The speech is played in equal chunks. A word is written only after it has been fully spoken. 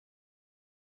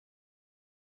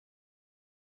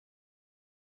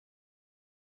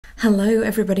Hello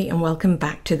everybody and welcome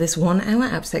back to this 1 hour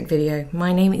AppSec video.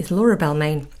 My name is Laura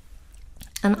Belmain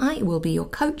and I will be your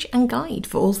coach and guide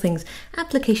for all things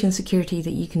application security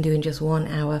that you can do in just 1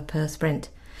 hour per sprint.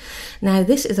 Now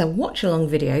this is a watch along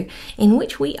video in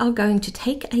which we are going to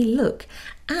take a look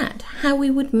at how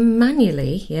we would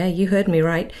manually, yeah you heard me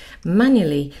right,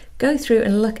 manually go through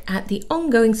and look at the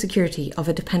ongoing security of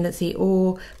a dependency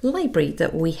or library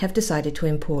that we have decided to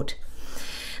import.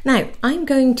 Now, I'm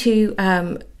going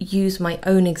to use my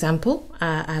own example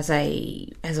as a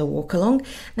walk along.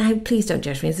 Now, please don't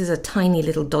judge me. This is a tiny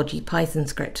little dodgy Python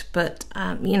script, but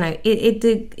you know,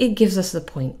 it gives us the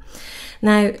point.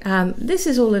 Now, this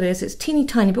is all it is. It's teeny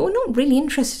tiny, but we're not really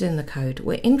interested in the code.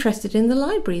 We're interested in the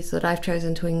libraries that I've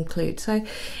chosen to include. So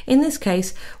in this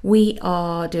case, we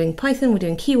are doing Python. We're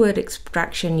doing keyword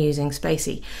extraction using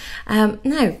Spacie.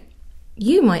 Now,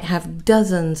 you might have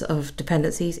dozens of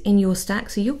dependencies in your stack,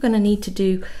 so you're going to need to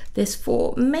do this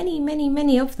for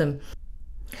many of them.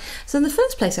 So the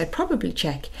first place I'd probably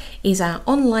check is our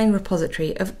online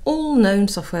repository of all known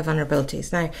software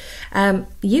vulnerabilities. Now,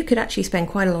 you could actually spend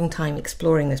quite a long time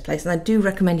exploring this place, and I do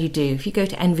recommend you do. If you go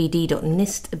to nvd.nist.gov,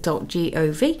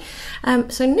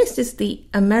 so NIST is the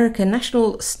American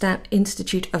National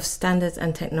Institute of Standards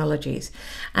and Technologies,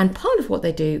 and part of what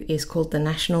they do is called the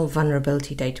National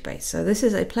Vulnerability Database. So this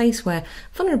is a place where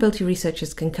vulnerability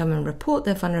researchers can come and report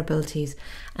their vulnerabilities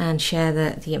and share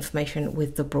the information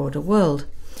with the broader world.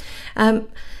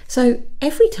 So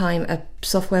every time a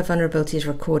software vulnerability is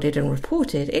recorded and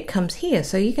reported, it comes here.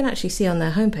 So you can actually see on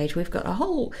their homepage, we've got a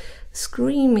whole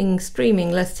streaming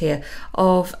list here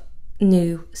of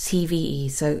new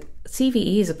CVEs. So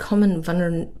CVE is a common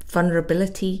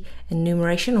vulnerability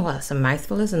enumeration. Well, that's a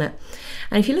mouthful, isn't it?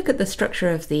 And if you look at the structure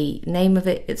of the name of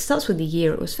it, it starts with the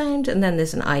year it was found, and then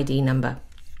there's an ID number.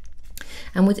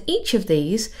 And with each of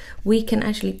these, we can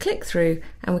actually click through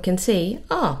and we can see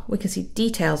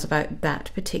details about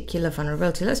that particular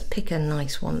vulnerability. Let's pick a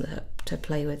nice one to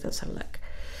play with. Let's have a look.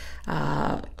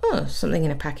 Something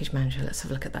in a package manager. Let's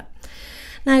have a look at that.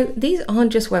 Now, these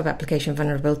aren't just web application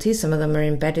vulnerabilities. Some of them are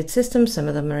embedded systems, some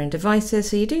of them are in devices.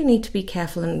 So you do need to be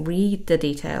careful and read the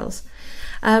details.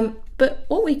 But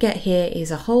what we get here is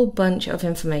a whole bunch of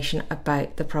information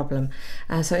about the problem.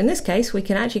 So in this case, we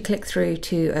can actually click through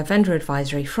to a vendor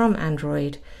advisory from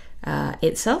Android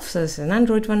itself. So this is an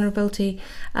Android vulnerability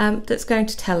that's going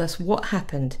to tell us what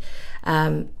happened.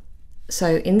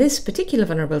 So in this particular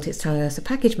vulnerability, it's telling us a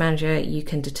package manager, you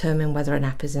can determine whether an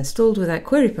app is installed without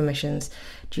query permissions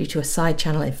due to a side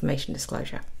channel information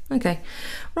disclosure. Okay,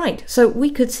 right, so we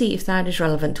could see if that is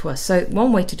relevant to us. So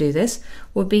one way to do this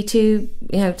would be to,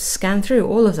 scan through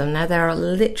all of them. Now there are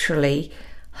literally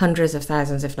hundreds of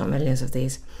thousands, if not millions of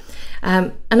these.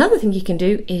 Another thing you can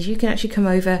do is you can actually come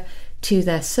over to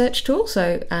their search tool.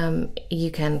 So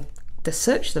you can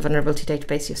search the vulnerability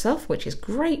database yourself, which is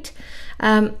great.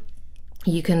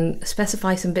 You can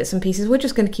specify some bits and pieces. We're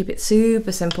just going to keep it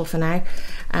super simple for now.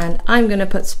 And I'm going to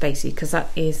put Spacie because that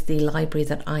is the library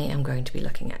that I am going to be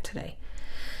looking at today.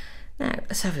 Now,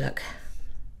 let's have a look.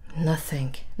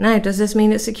 Nothing. Now, does this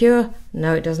mean it's secure?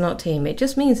 No, it does not, team. It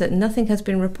just means that nothing has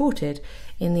been reported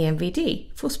in the MVD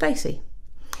for Spacie.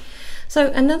 So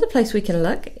another place we can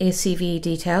look is CVE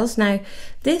details. Now,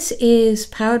 this is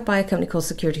powered by a company called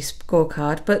Security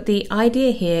Scorecard, but the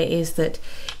idea here is that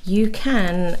you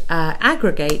can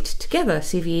aggregate together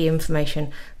CVE information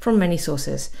from many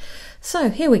sources. So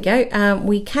here we go.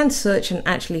 We can search and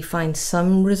actually find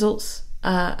some results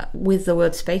with the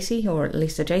word Spacie, or at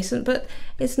least adjacent, but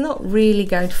it's not really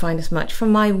going to find us much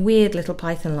from my weird little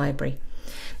Python library.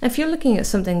 Now, if you're looking at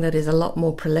something that is a lot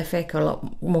more prolific or a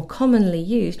lot more commonly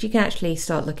used, you can actually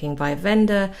start looking by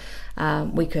vendor.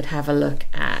 We could have a look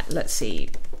at, let's see,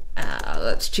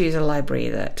 let's choose a library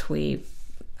that we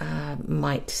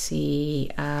might see.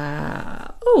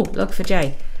 Oh,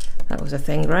 log4j. That was a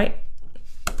thing, right?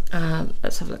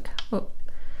 Let's have a look. Oh,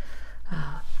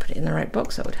 put it in the right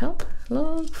box, that would help.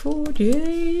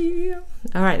 Log4j.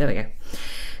 All right, there we go.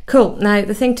 Cool. Now,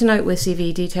 the thing to note with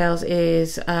CVE details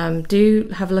is do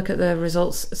have a look at the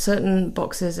results. Certain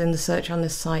boxes in the search on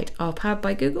this site are powered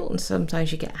by Google, and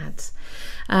sometimes you get ads.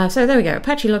 So there we go,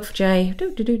 Apache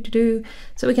log4j.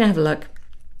 So we can have a look,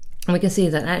 and we can see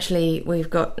that actually we've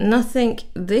got nothing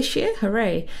this year,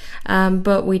 hooray,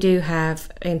 but we do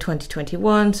have in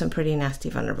 2021 some pretty nasty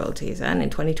vulnerabilities, and in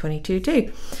 2022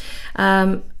 too.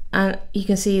 And you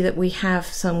can see that we have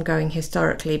some going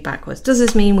historically backwards. Does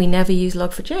this mean we never use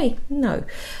log4j? No.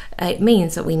 It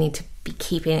means that we need to be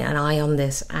keeping an eye on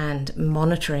this and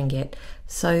monitoring it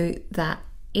so that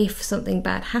if something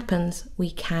bad happens,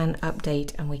 we can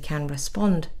update and we can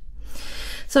respond.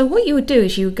 So what you would do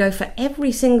is you would go for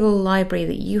every single library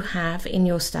that you have in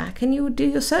your stack and you would do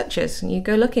your searches and you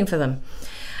go looking for them.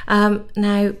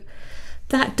 Now,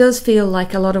 that does feel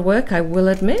like a lot of work, I will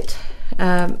admit,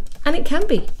 and it can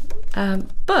be,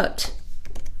 but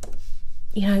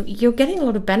you know, you're getting a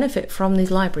lot of benefit from these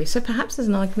libraries, so perhaps there's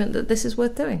an argument that this is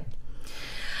worth doing.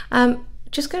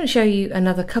 Just going to show you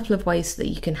another couple of ways that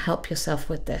you can help yourself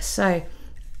with this. So,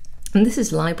 and this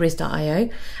is libraries.io.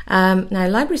 Now,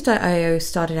 libraries.io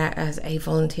started out as a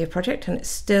volunteer project, and it's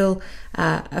still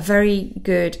a very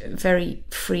good, very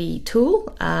free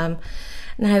tool.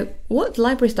 Now, what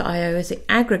libraries.io is, it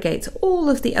aggregates all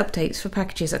of the updates for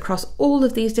packages across all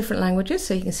of these different languages.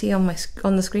 So you can see on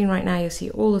the screen right now, you'll see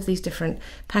all of these different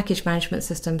package management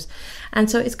systems. And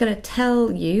so it's going to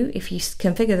tell you, if you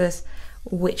configure this,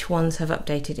 which ones have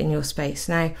updated in your space.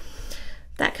 Now,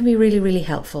 that can be really, really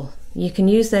helpful. You can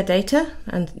use their data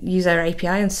and use their API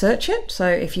and search it. So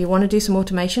if you want to do some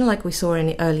automation like we saw in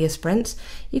the earlier sprints,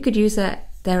 you could use their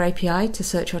API to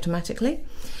search automatically.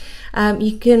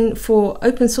 You can, for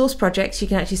open source projects, you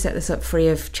can actually set this up free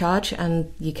of charge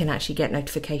and you can actually get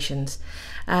notifications.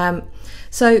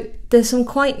 So there's some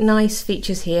quite nice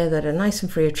features here that are nice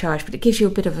and free of charge, but it gives you a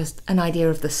bit of an idea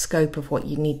of the scope of what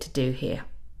you need to do here.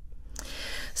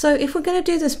 So if we're going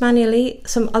to do this manually,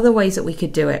 some other ways that we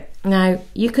could do it. Now,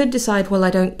 you could decide, well, I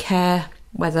don't care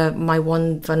whether my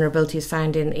one vulnerability is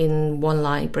found in one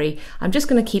library. I'm just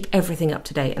going to keep everything up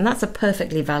to date. And that's a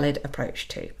perfectly valid approach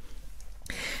too.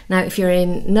 Now, if you're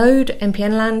in Node,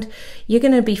 NPM land, you're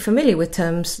going to be familiar with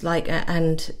terms like,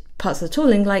 and parts of the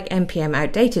tooling like npm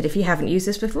outdated. If you haven't used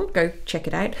this before, go check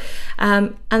it out.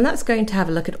 And that's going to have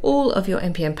a look at all of your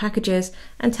npm packages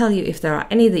and tell you if there are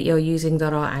any that you're using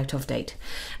that are out of date.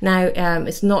 Now,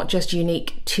 it's not just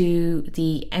unique to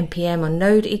the npm or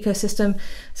Node ecosystem.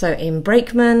 So in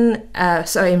Brakeman,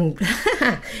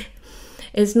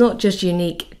 it's not just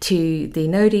unique to the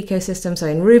Node ecosystem. So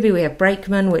in Ruby, we have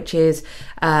Brakeman, which is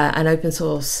an open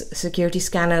source security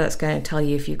scanner that's going to tell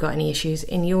you if you've got any issues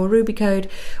in your Ruby code.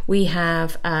 We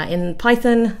have in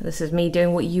Python, this is me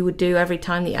doing what you would do every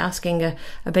time that you're asking a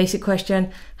basic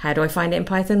question. How do I find it in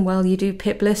Python? Well, you do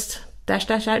pip list --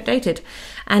 outdated.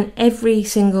 And every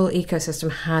single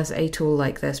ecosystem has a tool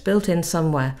like this built in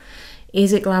somewhere.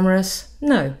 Is it glamorous?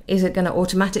 No. Is it going to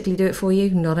automatically do it for you?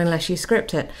 Not unless you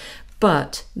script it.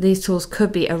 But these tools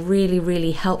could be a really,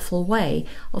 really helpful way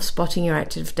of spotting your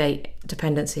out-of-date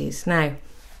dependencies. Now,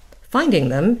 finding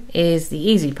them is the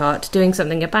easy part. Doing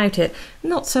something about it,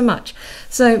 not so much.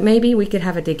 So maybe we could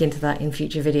have a dig into that in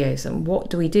future videos. And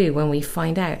what do we do when we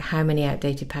find out how many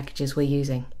outdated packages we're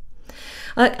using?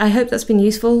 I hope that's been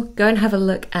useful. Go and have a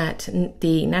look at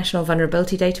the National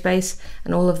Vulnerability Database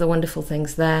and all of the wonderful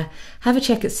things there. Have a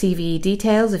check at CVE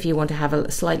details if you want to have a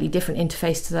slightly different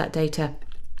interface to that data.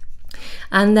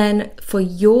 And then for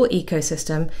your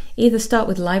ecosystem, either start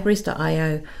with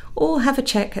libraries.io or have a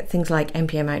check at things like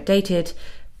npm outdated,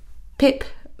 pip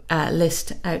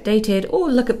list outdated,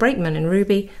 or look at Brakeman in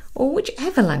Ruby or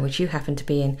whichever language you happen to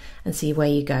be in and see where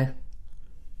you go.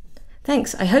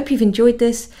 Thanks, I hope you've enjoyed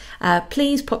this.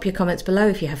 Please pop your comments below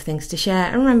if you have things to share,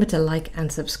 and remember to like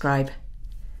and subscribe.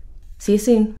 See you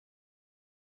soon.